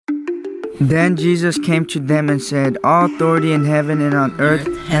Then Jesus came to them and said, "All authority in heaven and on earth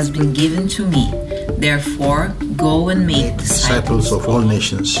has been given to me. Therefore, go and make disciples of all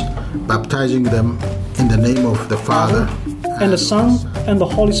nations, baptizing them in the name of the Father, and the Son, and the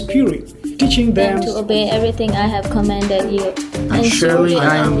Holy Spirit, teaching them to obey everything I have commanded you. And surely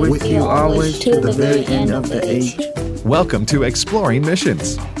I am with you always to the very end of the age." Welcome to Exploring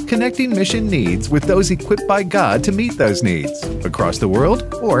Missions, connecting mission needs with those equipped by God to meet those needs, across the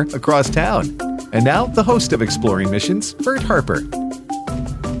world or across town. And now, the host of Exploring Missions, Bert Harper.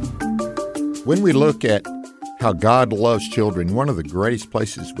 When we look at how God loves children, one of the greatest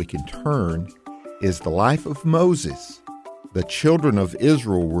places we can turn is the life of Moses. The children of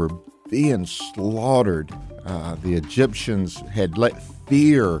Israel were being slaughtered. The Egyptians had let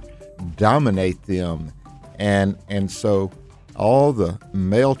fear dominate them. And so all the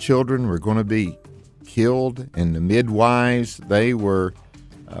male children were going to be killed, and the midwives, they were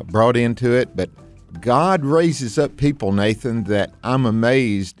brought into it. But God raises up people, Nathan, that I'm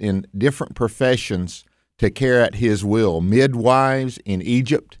amazed in different professions to carry out His will. Midwives in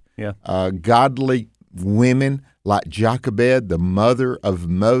Egypt, godly women like Jochebed, the mother of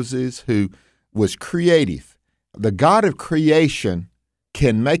Moses, who was creative. The God of creation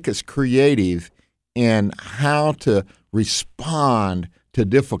can make us creative in how to respond to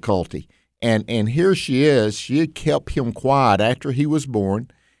difficulty. And here she is. She had kept him quiet after he was born,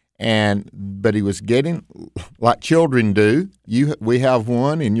 but he was getting, like children do. We have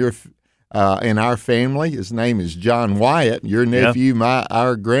one in our family. His name is John Wyatt, your nephew,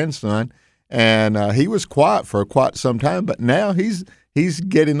 our grandson. And he was quiet for quite some time, but now he's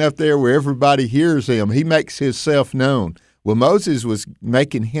getting up there where everybody hears him. He makes himself known. Well, Moses was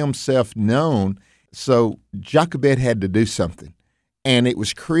making himself known, so Jochebed had to do something. And it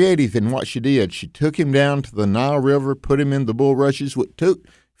was creative in what she did. She took him down to the Nile River, put him in the bulrushes. It took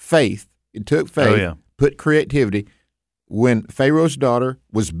faith. Put creativity. When Pharaoh's daughter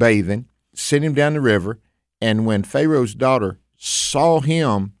was bathing, sent him down the river, and when Pharaoh's daughter saw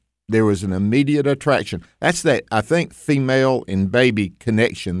him, there was an immediate attraction. That's that, I think, female and baby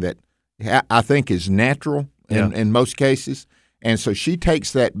connection that I think is natural in most cases. And so she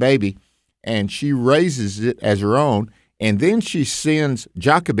takes that baby and she raises it as her own. And then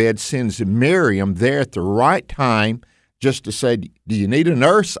Jochebed sends Miriam there at the right time just to say, "Do you need a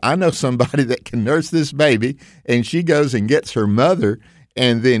nurse? I know somebody that can nurse this baby." And she goes and gets her mother.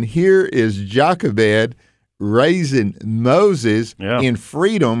 And then here is Jochebed raising Moses in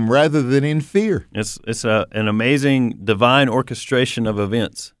freedom rather than in fear. It's an amazing divine orchestration of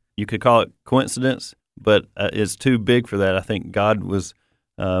events. You could call it coincidence, but it's too big for that. I think God was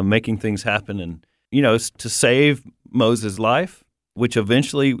making things happen, and to save Moses' life, which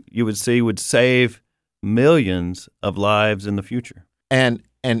eventually you would see would save millions of lives in the future. And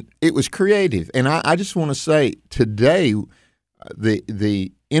it was creative. And I just want to say today,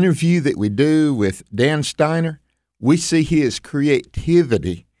 the interview that we do with Dan Steiner, we see his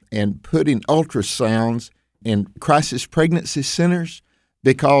creativity in putting ultrasounds in crisis pregnancy centers,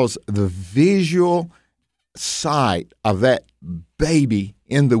 because the visual sight of that baby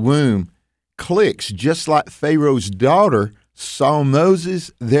in the womb clicks. Just like Pharaoh's daughter saw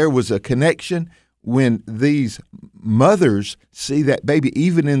Moses, there was a connection. When these mothers see that baby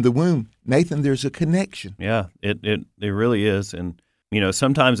even in the womb, Nathan, there's a connection. Yeah, it really is. And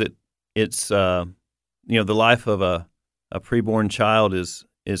sometimes it's the life of a preborn child is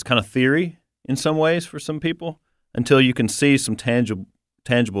kind of theory in some ways for some people, until you can see some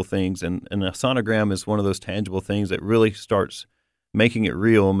tangible things, and a sonogram is one of those tangible things that really starts making it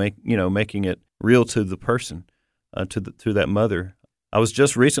real, making it real to the person, to that mother. I was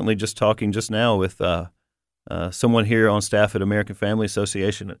just recently talking just now with someone here on staff at American Family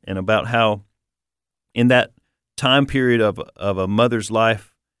Association, and about how in that time period of a mother's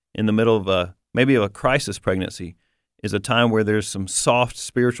life in the middle of maybe a crisis pregnancy is a time where there's some soft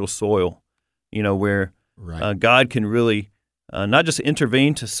spiritual soil, where God can really not just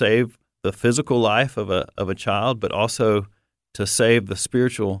intervene to save the physical life of a child, but also to save the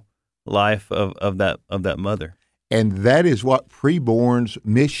spiritual life of that mother. And that is what preborn's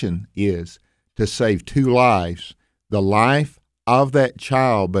mission is, to save two lives, the life of that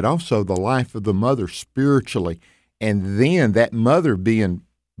child, but also the life of the mother spiritually. And then that mother being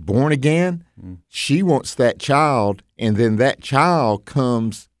born again, she wants that child, and then that child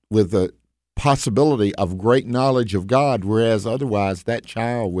comes with the possibility of great knowledge of God, whereas otherwise that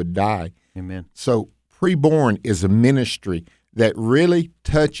child would die. Amen. So preborn is a ministry that really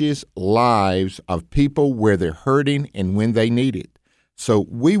touches lives of people where they're hurting and when they need it. So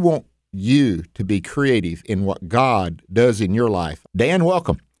we want you to be creative in what God does in your life. Dan,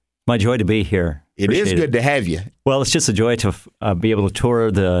 welcome. my joy to be here. It is good to have you. Well, it's just a joy to be able to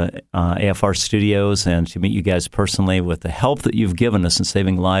tour the AFR studios and to meet you guys personally with the help that you've given us in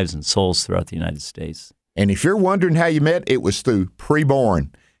saving lives and souls throughout the United States. And if you're wondering how you met, it was through Preborn.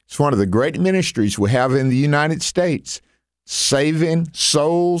 It's one of the great ministries we have in the United States. Saving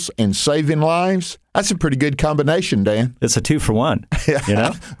souls and saving lives. That's a pretty good combination, Dan. It's a 2-for-1, you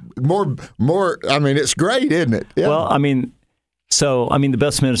know? more. I mean, it's great, isn't it? Yeah. Well, the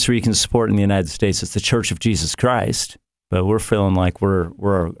best ministry you can support in the United States is the Church of Jesus Christ. But we're feeling like we're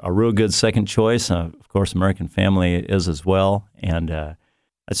a real good second choice. Of course, American Family is as well. And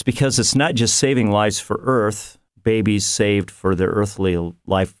it's because it's not just saving lives for earth, babies saved for their earthly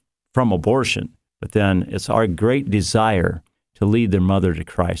life from abortion, but then it's our great desire to lead their mother to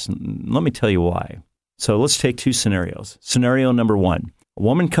Christ. And let me tell you why. So let's take 2 scenarios. Scenario number 1, a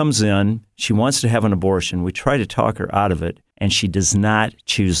woman comes in, she wants to have an abortion. We try to talk her out of it, and she does not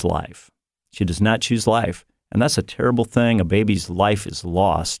choose life. She does not choose life. And that's a terrible thing. A baby's life is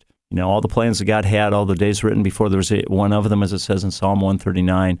lost. You know, all the plans that God had, all the days written before there was one of them, as it says in Psalm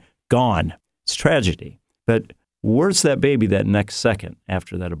 139, gone. It's tragedy. But where's that baby that next second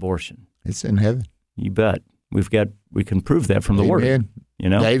after that abortion? It's in heaven. You bet. We can prove that from the Word. You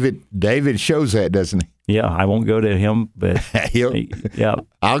know, David shows that, doesn't he? Yeah, I won't go to him, but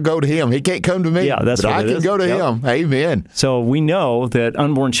I'll go to him. He can't come to me. Yeah, that's but what I can go to him. Amen. So we know that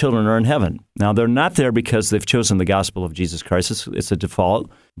unborn children are in heaven. Now they're not there because they've chosen the gospel of Jesus Christ. It's a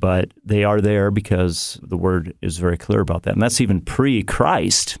default, but they are there because the Word is very clear about that, and that's even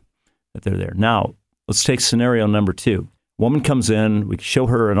pre-Christ that they're there. Now let's take scenario number 2. Woman comes in, we show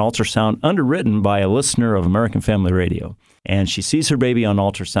her an ultrasound underwritten by a listener of American Family Radio, and she sees her baby on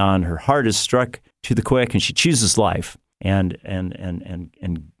ultrasound. Her heart is struck to the quick, and she chooses life, and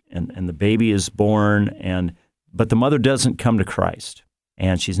the baby is born, but the mother doesn't come to Christ,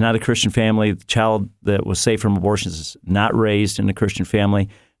 and she's not a Christian family. The child that was saved from abortion is not raised in a Christian family.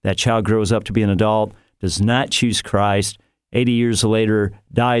 That child grows up to be an adult, does not choose Christ. 80 years later,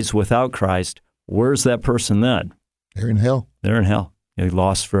 dies without Christ. Where's that person then? They're in hell. They're in hell. They're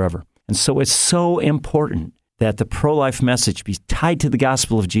lost forever. And so it's so important that the pro-life message be tied to the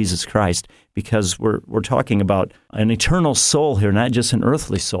gospel of Jesus Christ, because we're talking about an eternal soul here, not just an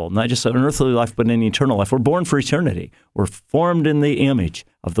earthly soul, not just an earthly life, but an eternal life. We're born for eternity. We're formed in the image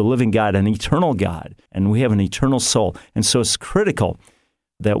of the living God, an eternal God, and we have an eternal soul. And so it's critical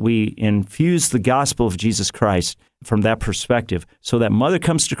that we infuse the gospel of Jesus Christ from that perspective, so that mother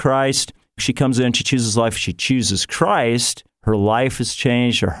comes to Christ. She comes in, she chooses life, she chooses Christ. Her life has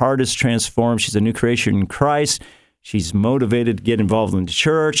changed, her heart is transformed. She's a new creation in Christ. She's motivated to get involved in the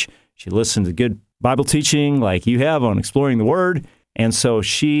church. She listens to good Bible teaching like you have on Exploring the Word. And so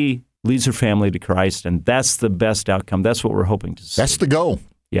she leads her family to Christ, and that's the best outcome. That's what we're hoping to see. That's the goal.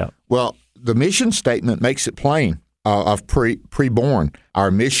 Yeah. Well, the mission statement makes it plain. Of Preborn.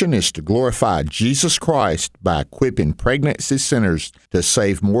 Our mission is to glorify Jesus Christ by equipping pregnancy centers to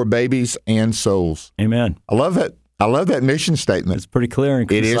save more babies and souls. Amen. I love it. I love that mission statement. It's pretty clear and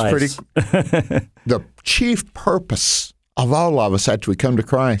concise. It is pretty. The chief purpose of all of us after we come to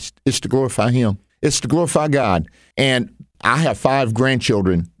Christ is to glorify Him. It's to glorify God. And I have 5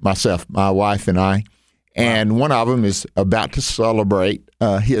 grandchildren myself, my wife and I, and one of them is about to celebrate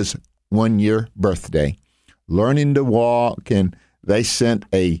his 1-year birthday. Learning to walk, and they sent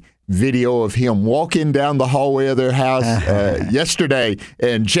a video of him walking down the hallway of their house yesterday,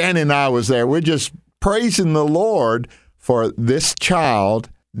 and Jan and I was there. We're just praising the Lord for this child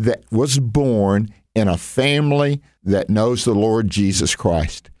that was born in a family that knows the Lord Jesus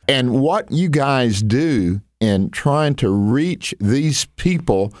Christ. And what you guys do in trying to reach these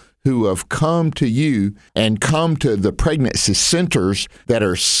people who have come to you and come to the pregnancy centers that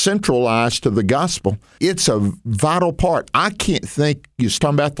are centralized to the gospel, it's a vital part. I can't think, you're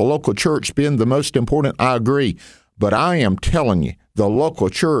talking about the local church being the most important. I agree. But I am telling you, the local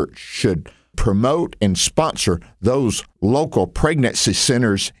church should promote and sponsor those local pregnancy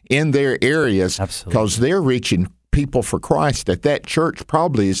centers in their areas, because they're reaching people for Christ that church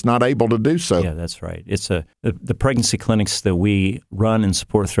probably is not able to do so. Yeah, that's right. It's the pregnancy clinics that we run and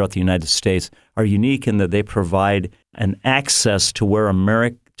support throughout the United States are unique in that they provide an access to where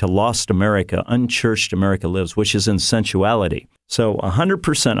to lost America, unchurched America lives, which is in sensuality. So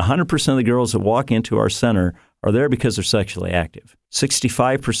 100% of the girls that walk into our center are there because they're sexually active.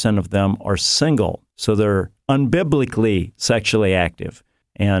 65% of them are single, so they're unbiblically sexually active,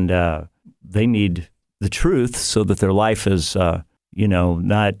 and they need the truth so that their life is,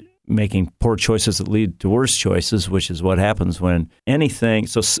 not making poor choices that lead to worse choices, which is what happens when anything.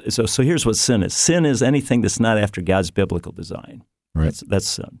 So here's what sin is. Sin is anything that's not after God's biblical design. Right. That's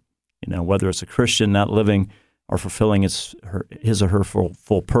sin. whether it's a Christian not living or fulfilling his or her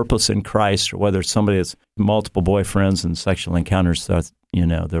full purpose in Christ, or whether it's somebody that's multiple boyfriends and sexual encounters throughout,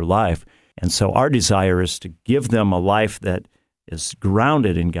 their life. And so our desire is to give them a life that is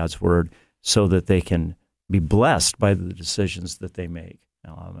grounded in God's Word so that they can be blessed by the decisions that they make.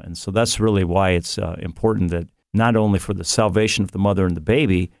 And so that's really why it's important that not only for the salvation of the mother and the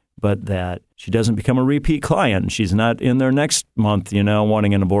baby, but that she doesn't become a repeat client. She's not in there next month,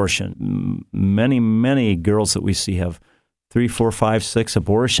 wanting an abortion. Many, many girls that we see have 3, 4, 5, 6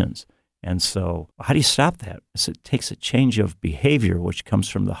 abortions. And so how do you stop that? It takes a change of behavior, which comes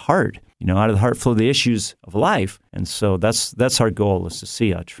from the heart. Out of the heart flow the issues of life. And so that's our goal, is to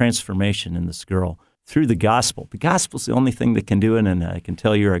see a transformation in this girl through the gospel. The gospel's the only thing that can do it, and I can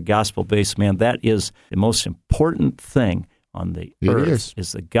tell you're a gospel-based man. That is the most important thing on the earth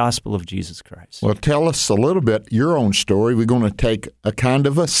is the gospel of Jesus Christ. Well, tell us a little bit your own story. We're going to take a kind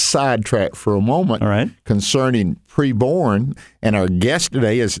of a sidetrack for a moment concerning Preborn. And our guest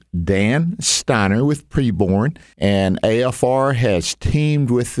today is Dan Steiner with Preborn. And AFR has teamed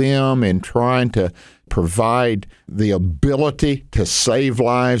with them in trying to provide the ability to save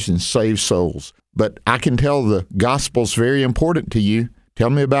lives and save souls. But I can tell the gospel's very important to you. Tell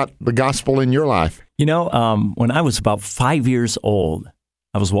me about the gospel in your life. When I was about 5 years old,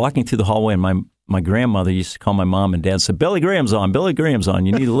 I was walking through the hallway, and my grandmother used to call my mom and dad and say, Billy Graham's on, Billy Graham's on.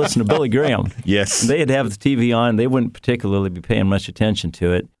 You need to listen to Billy Graham. Yes. And they'd have the TV on. They wouldn't particularly be paying much attention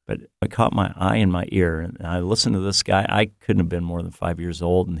to it, but it caught my eye and my ear. And I listened to this guy. I couldn't have been more than 5 years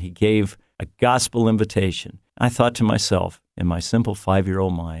old, and he gave a gospel invitation. I thought to myself, in my simple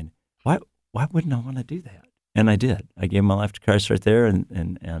 5-year-old mind, why wouldn't I want to do that? And I did. I gave my life to Christ right there,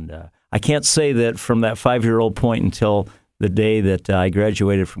 and I can't say that from that 5-year-old point until the day that I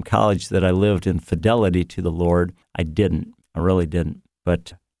graduated from college that I lived in fidelity to the Lord. I didn't. I really didn't.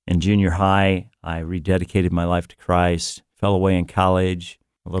 But in junior high, I rededicated my life to Christ, fell away in college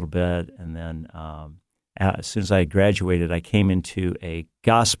a little bit, and then as soon as I graduated, I came into a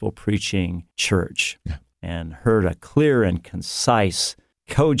gospel-preaching church and heard a clear and concise,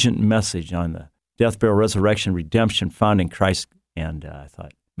 cogent message on the death, burial, resurrection, redemption found in Christ. And I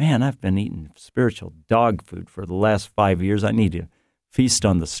thought, man, I've been eating spiritual dog food for the last 5 years. I need to feast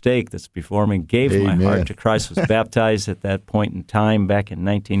on the steak that's before me. Gave my heart to Christ, was baptized at that point in time back in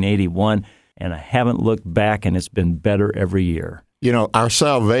 1981, and I haven't looked back, and it's been better every year. Our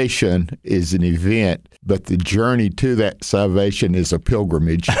salvation is an event, but the journey to that salvation is a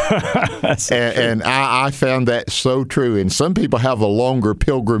pilgrimage. and I found that so true. And some people have a longer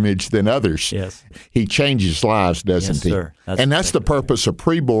pilgrimage than others. Yes. He changes lives, doesn't he? Sir. That's the purpose of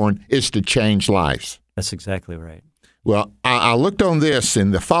Preborn, is to change lives. That's exactly right. Well, I looked on this,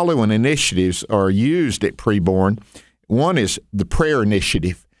 and the following initiatives are used at Preborn. One is the prayer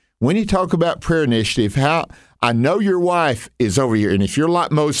initiative. When you talk about prayer initiative, I know your wife is over here, and if you're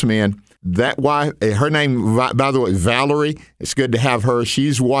like most men, that wife, her name, by the way, Valerie, it's good to have her.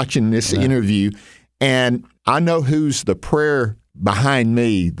 She's watching this interview, and I know who's the prayer behind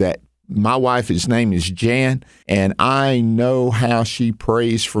me, that my wife's name is Jan, and I know how she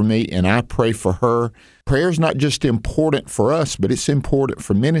prays for me, and I pray for her. Prayer is not just important for us, but it's important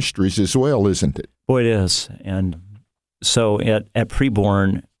for ministries as well, isn't it? Boy, it is. And so at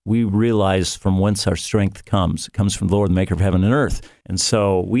Preborn, we realize from whence our strength comes. It comes from the Lord, the maker of heaven and earth. And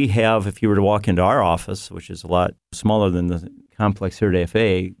so we have, if you were to walk into our office, which is a lot smaller than the complex here at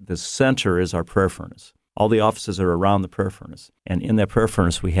AFA, the center is our prayer furnace. All the offices are around the prayer furnace. And in that prayer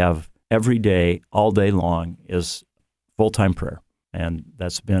furnace, we have every day, all day long, is full-time prayer. And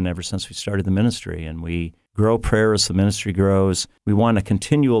that's been ever since we started the ministry. And we grow prayer as the ministry grows. We want a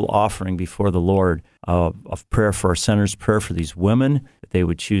continual offering before the Lord of prayer for our centers, prayer for these women, that they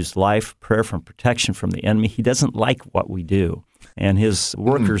would choose life, prayer from protection from the enemy. He doesn't like what we do. And his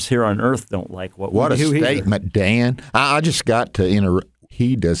workers here on earth don't like what we do. What a statement, either. Dan. I just got to interrupt.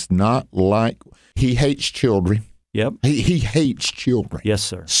 He does not like, he hates children. Yep. He hates children. Yes,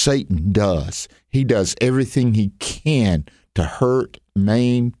 sir. Satan does. He does everything he can to hurt,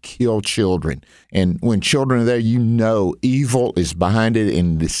 maim, kill children. And when children are there, evil is behind it,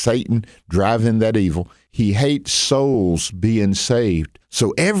 and it's Satan driving that evil. He hates souls being saved.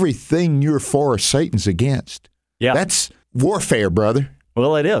 So everything you're for, Satan's against. Yeah. That's warfare, brother.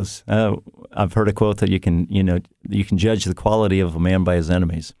 Well, it is. I've heard a quote that you can judge the quality of a man by his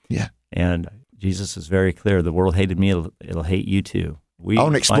enemies. Yeah. And Jesus is very clear. The world hated me; it'll hate you too.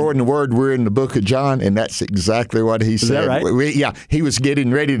 On Exploring the Word, we're in the book of John, and that's exactly what he said. Is that right? He was getting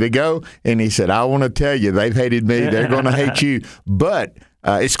ready to go, and he said, I want to tell you, they've hated me. They're going to hate you. But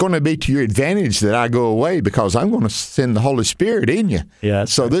it's going to be to your advantage that I go away because I'm going to send the Holy Spirit in you. Yeah.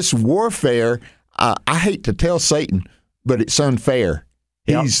 So this warfare, I hate to tell Satan, but it's unfair.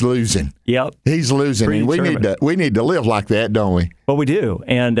 He's losing. Yep. He's losing. And we need to live like that, don't we? Well, we do.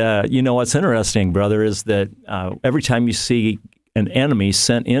 And what's interesting, brother, is that every time you see an enemy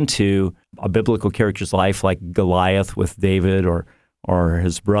sent into a biblical character's life, like Goliath with David or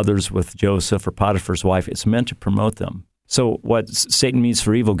his brothers with Joseph or Potiphar's wife, it's meant to promote them. So what Satan means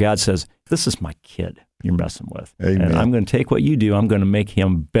for evil, God says, this is my kid you're messing with. Amen. And I'm going to take what you do. I'm going to make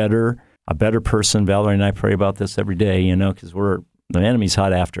him a better person. Valerie and I pray about this every day, because the enemy's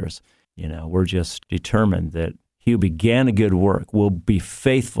hot after us. We're just determined that he who began a good work will be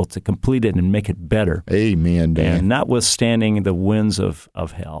faithful to complete it and make it better. Amen, Dan. And notwithstanding the winds of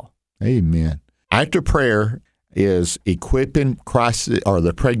hell. Amen. After prayer is equipping crisis or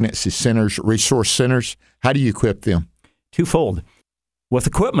the pregnancy centers, resource centers. How do you equip them? Twofold. With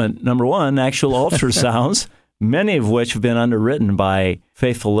equipment, number one, actual ultrasounds, many of which have been underwritten by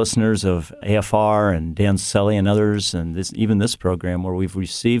faithful listeners of AFR and Dan Selly and others, and even this program where we've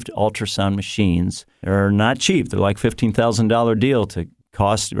received ultrasound machines. They're not cheap. They're like $15,000 deal to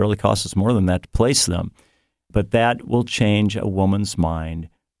cost. It really costs us more than that to place them. But that will change a woman's mind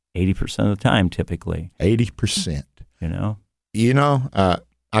 80% of the time, typically. 80%.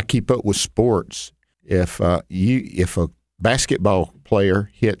 I keep up with sports. If a basketball player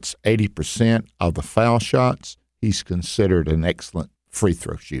hits 80% of the foul shots, he's considered an excellent free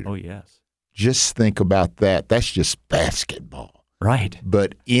throw shooter. Oh, yes. Just think about that. That's just basketball. Right.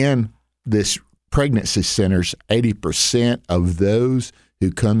 But in this pregnancy centers, 80% of those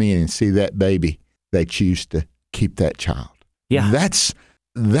who come in and see that baby, they choose to keep that child. Yeah.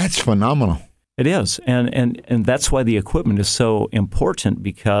 That's phenomenal. It is. And that's why the equipment is so important,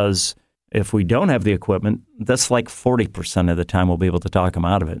 because if we don't have the equipment, that's like 40% of the time we'll be able to talk them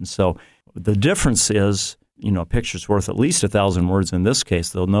out of it. And so the difference is, a picture's worth at least 1,000 words in this case.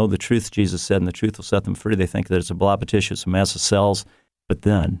 They'll know the truth Jesus said, and the truth will set them free. They think that it's a blob of tissue, it's a mass of cells, but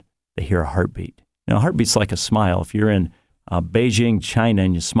then they hear a heartbeat. A heartbeat's like a smile. If you're in Beijing, China,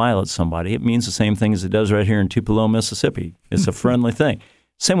 and you smile at somebody, it means the same thing as it does right here in Tupelo, Mississippi. It's a friendly thing.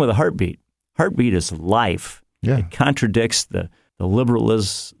 Same with a heartbeat. Heartbeat is life. Yeah. It contradicts the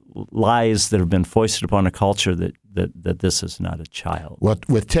liberalism lies that have been foisted upon a culture that this is not a child. Well,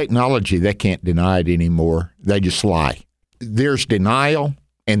 with technology, they can't deny it anymore. They just lie. There's denial,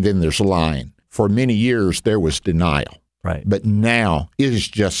 and then there's lying. For many years, there was denial. Right. But now, it is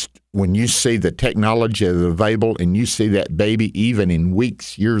just, when you see the technology that's available and you see that baby even in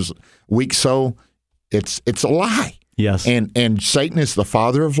weeks old, it's a lie. Yes. And Satan is the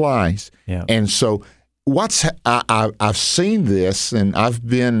father of lies. Yeah. And so I've seen this, and I've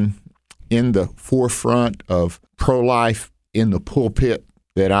been in the forefront of pro-life in the pulpit.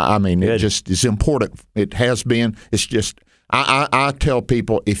 That it just is important. It has been. It's just I tell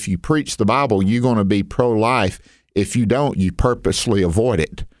people, if you preach the Bible, you're going to be pro-life. If you don't, you purposely avoid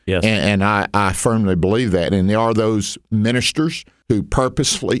it. Yes. And I firmly believe that. And there are those ministers who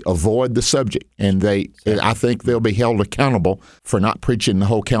purposely avoid the subject, and I think they'll be held accountable for not preaching the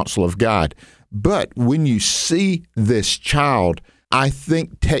whole counsel of God. But when you see this child, I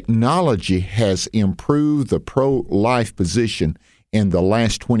think technology has improved the pro-life position in the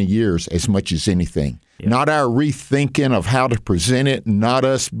last 20 years as much as anything. Yeah. Not our rethinking of how to present it, not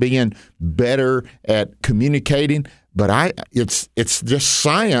us being better at communicating, but it's just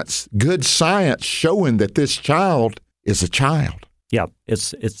science, good science, showing that this child is a child. Yeah,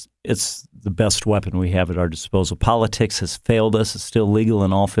 it's the best weapon we have at our disposal. Politics has failed us. It's still legal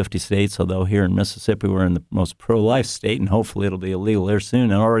in all 50 states, although here in Mississippi we're in the most pro-life state, and hopefully it'll be illegal there soon.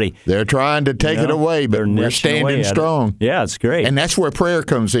 And already they're trying to take it away, but we're standing strong. Yeah, it's great. And that's where prayer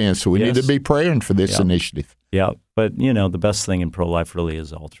comes in, so we need to be praying for this initiative. Yeah, but the best thing in pro-life really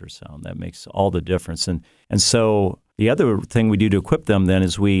is ultrasound. That makes all the difference. And so the other thing we do to equip them then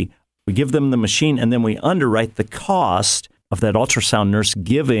is we give them the machine, and then we underwrite the cost of that ultrasound nurse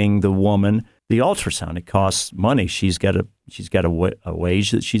giving the woman the ultrasound. It costs money. She's got a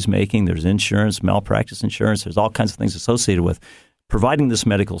wage that she's making. There's insurance, malpractice insurance. There's all kinds of things associated with providing this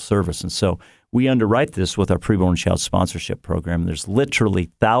medical service. And so we underwrite this with our preborn child sponsorship program. There's literally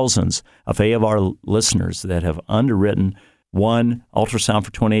thousands of AFR listeners that have underwritten one ultrasound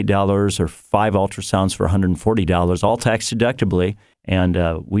for $28 or 5 ultrasounds for $140, all tax deductibly. And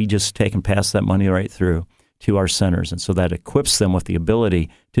we just take and pass that money right through to our centers. And so that equips them with the ability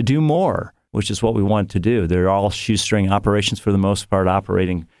to do more, which is what we want to do. They're all shoestring operations for the most part,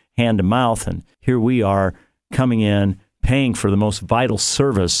 operating hand to mouth. And here we are coming in, paying for the most vital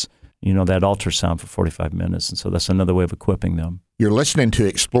service that ultrasound for 45 minutes. And so that's another way of equipping them. You're listening to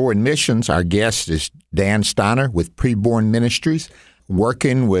Exploring Missions. Our guest is Dan Steiner with Preborn Ministries,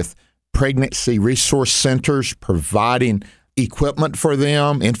 working with pregnancy resource centers, providing equipment for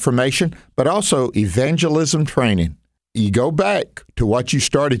them, information, but also evangelism training. You go back to what you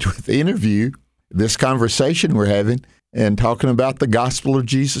started with the interview, this conversation we're having, and talking about the gospel of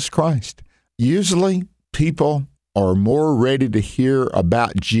Jesus Christ. Usually people are more ready to hear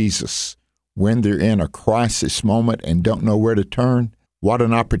about Jesus when they're in a crisis moment and don't know where to turn. What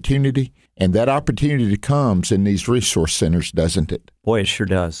an opportunity. And that opportunity comes in these resource centers, doesn't it? Boy, it sure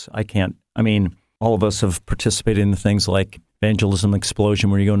does. All of us have participated in things like Evangelism Explosion,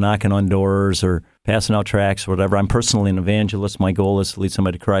 where you go knocking on doors or passing out tracts or whatever. I'm personally an evangelist. My goal is to lead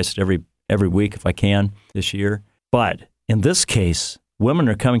somebody to Christ every week if I can this year. But in this case, women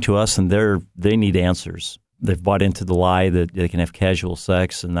are coming to us and they need answers. They've bought into the lie that they can have casual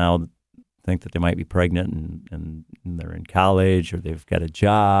sex and now think that they might be pregnant and they're in college or they've got a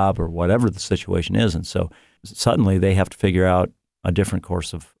job or whatever the situation is. And so suddenly they have to figure out a different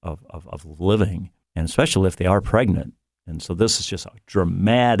course of living, and especially if they are pregnant. And so this is just a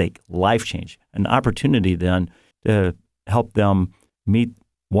dramatic life change, an opportunity then to help them meet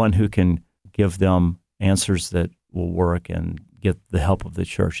one who can give them answers that will work and get the help of the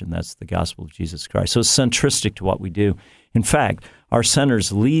church, and that's the gospel of Jesus Christ. So it's centristic to what we do. In fact, our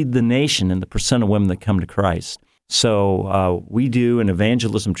centers lead the nation in the percent of women that come to Christ. So we do an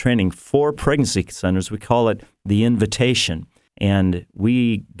evangelism training for pregnancy centers. We call it the Invitation. And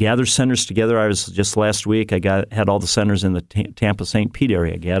we gather centers together. I was just last week, had all the centers in the Tampa St. Pete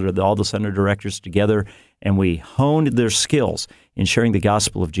area. I gathered all the center directors together, and we honed their skills in sharing the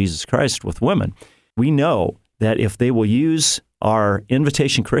gospel of Jesus Christ with women. We know that if they will use our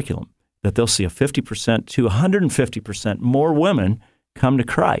invitation curriculum, that they'll see a 50% to 150% more women come to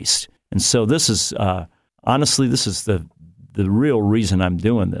Christ. And so this is, honestly, this is the real reason I'm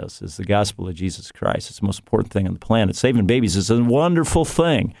doing this, is the gospel of Jesus Christ. It's the most important thing on the planet. Saving babies is a wonderful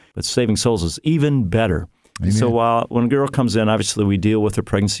thing, but saving souls is even better. Amen. So when a girl comes in, obviously we deal with her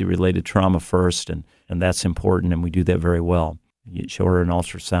pregnancy-related trauma first, and that's important, and we do that very well. You show her an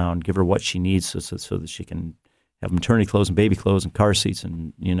ultrasound, give her what she needs so that she can have maternity clothes and baby clothes and car seats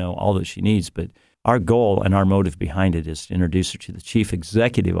and, all that she needs. But our goal and our motive behind it is to introduce her to the Chief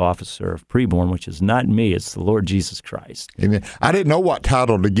Executive Officer of Preborn, which is not me, it's the Lord Jesus Christ. Amen. I didn't know what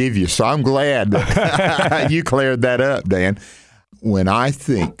title to give you, so I'm glad that you cleared that up, Dan. When I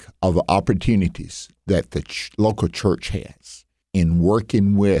think of the opportunities that the local church has in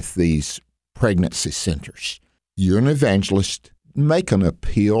working with these pregnancy centers, you're an evangelist. Make an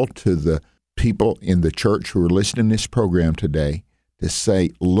appeal to the people in the church who are listening to this program today to say,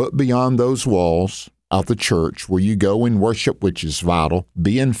 look beyond those walls of the church where you go and worship, which is vital,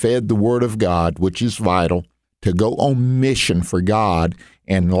 being fed the Word of God, which is vital, to go on mission for God.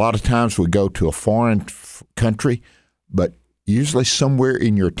 And a lot of times we go to a foreign country, but usually somewhere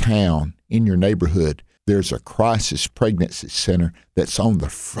in your town, in your neighborhood, there's a crisis pregnancy center that's on the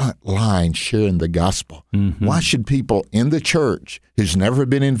front line sharing the gospel. Mm-hmm. Why should people in the church who's never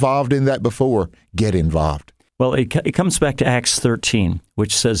been involved in that before get involved? Well, it comes back to Acts 13,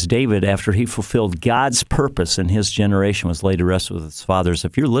 which says David, after he fulfilled God's purpose in his generation, was laid to rest with his fathers.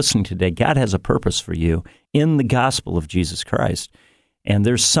 If you're listening today, God has a purpose for you in the gospel of Jesus Christ. And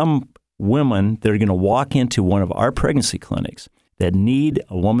there's some women that are going to walk into one of our pregnancy clinics that need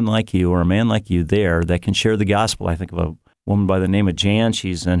a woman like you or a man like you there that can share the gospel. I think of a woman by the name of Jan.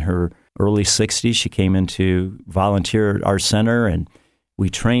 She's in her early 60s. She came in to volunteer at our center, and we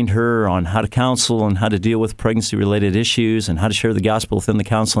trained her on how to counsel and how to deal with pregnancy-related issues and how to share the gospel within the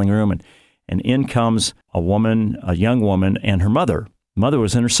counseling room. And in comes a young woman, and her mother. Mother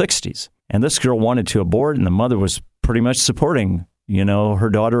was in her 60s. And this girl wanted to abort, and the mother was pretty much supporting, her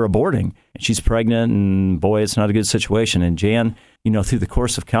daughter aborting. And she's pregnant, and boy, it's not a good situation. And Jan, through the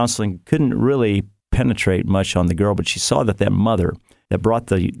course of counseling, couldn't really penetrate much on the girl, but she saw that mother that brought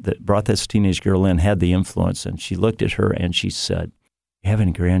this teenage girl in had the influence. And she looked at her and she said, "You have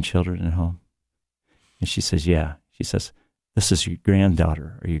any grandchildren at home?" And she says, "Yeah." She says, "This is your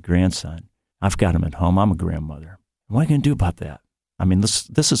granddaughter or your grandson. I've got them at home. I'm a grandmother. What are you going to do about that?" I mean,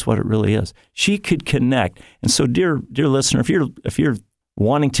 this is what it really is. She could connect. And so, dear listener, if you're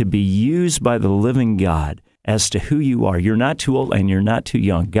wanting to be used by the living God as to who you are, you're not too old and you're not too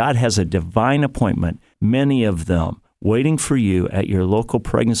young. God has a divine appointment, many of them, waiting for you at your local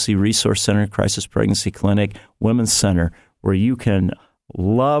pregnancy resource center, crisis pregnancy clinic, women's center, where you can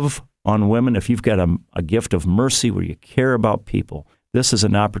love on women. If you've got a gift of mercy where you care about people, this is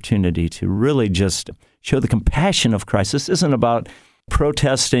an opportunity to really just show the compassion of Christ. This isn't about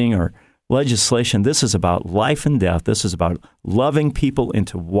protesting or legislation. This is about life and death. This is about loving people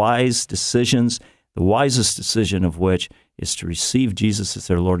into wise decisions, the wisest decision of which is to receive Jesus as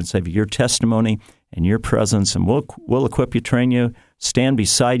their Lord and Savior. Your testimony and your presence, and we'll equip you, train you, stand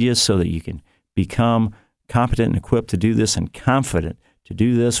beside you so that you can become competent and equipped to do this and confident to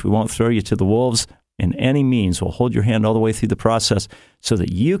do this. We won't throw you to the wolves in any means. We'll hold your hand all the way through the process so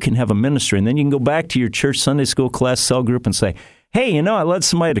that you can have a ministry. And then you can go back to your church Sunday school class cell group and say, hey, I led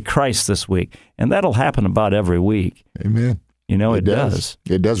somebody to Christ this week. And that'll happen about every week. Amen. It does.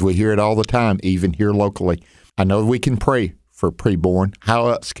 It does. We hear it all the time, even here locally. I know we can pray for preborn. How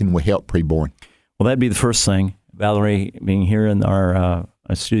else can we help preborn? Well, that'd be the first thing. Valerie, being here in our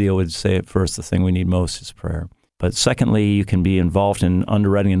studio, would say it first. The thing we need most is prayer. But secondly, you can be involved in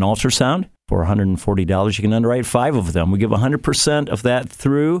underwriting an ultrasound. For $140, you can underwrite 5 of them. We give 100% of that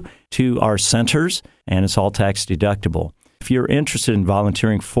through to our centers, and it's all tax deductible. If you're interested in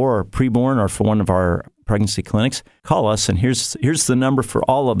volunteering for preborn or for one of our pregnancy clinics, call us, and here's the number for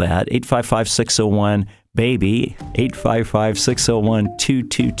all of that, 855-601-BABY,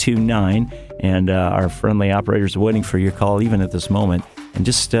 855-601-2229, and our friendly operators are waiting for your call even at this moment. And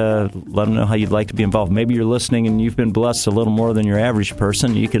just let them know how you'd like to be involved. Maybe you're listening and you've been blessed a little more than your average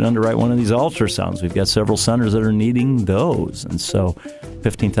person. You could underwrite one of these ultrasounds. We've got several centers that are needing those. And so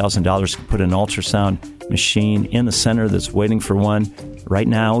 $15,000 can put an ultrasound machine in the center that's waiting for one. Right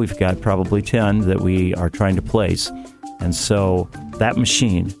now, we've got probably 10 that we are trying to place. And so that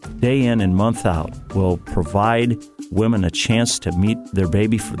machine, day in and month out, will provide women a chance to meet their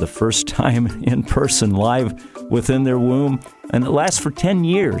baby for the first time in person, live within their womb. And it lasts for 10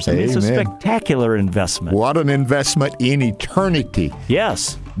 years. I mean, it's a spectacular investment. What an investment in eternity.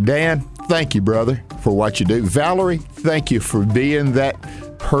 Yes. Dan, thank you, brother, for what you do. Valerie, thank you for being that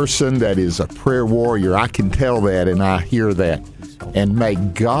person that is a prayer warrior. I can tell that, and I hear that. And may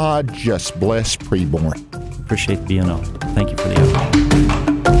God just bless preborn. Appreciate being on. Thank you for the opportunity.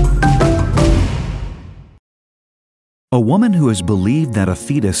 A woman who has believed that a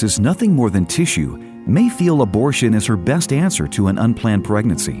fetus is nothing more than tissue may feel abortion is her best answer to an unplanned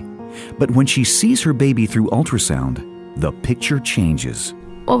pregnancy. But when she sees her baby through ultrasound, the picture changes.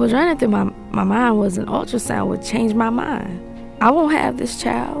 What was running through my mind was an ultrasound would change my mind. I won't have this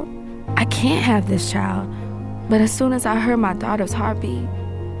child. I can't have this child. But as soon as I heard my daughter's heartbeat,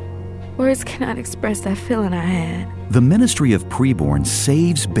 words cannot express that feeling I had. The ministry of preborn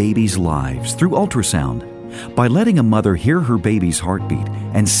saves babies' lives through ultrasound. By letting a mother hear her baby's heartbeat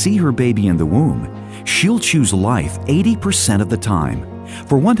and see her baby in the womb, she'll choose life 80% of the time.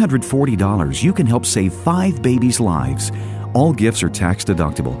 For $140, you can help save 5 babies' lives. All gifts are tax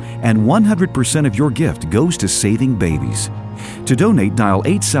deductible, and 100% of your gift goes to saving babies. To donate, dial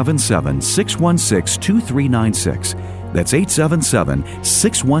 877-616-2396. That's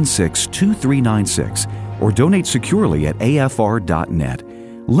 877-616-2396. Or donate securely at afr.net.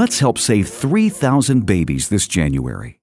 Let's help save 3,000 babies this January.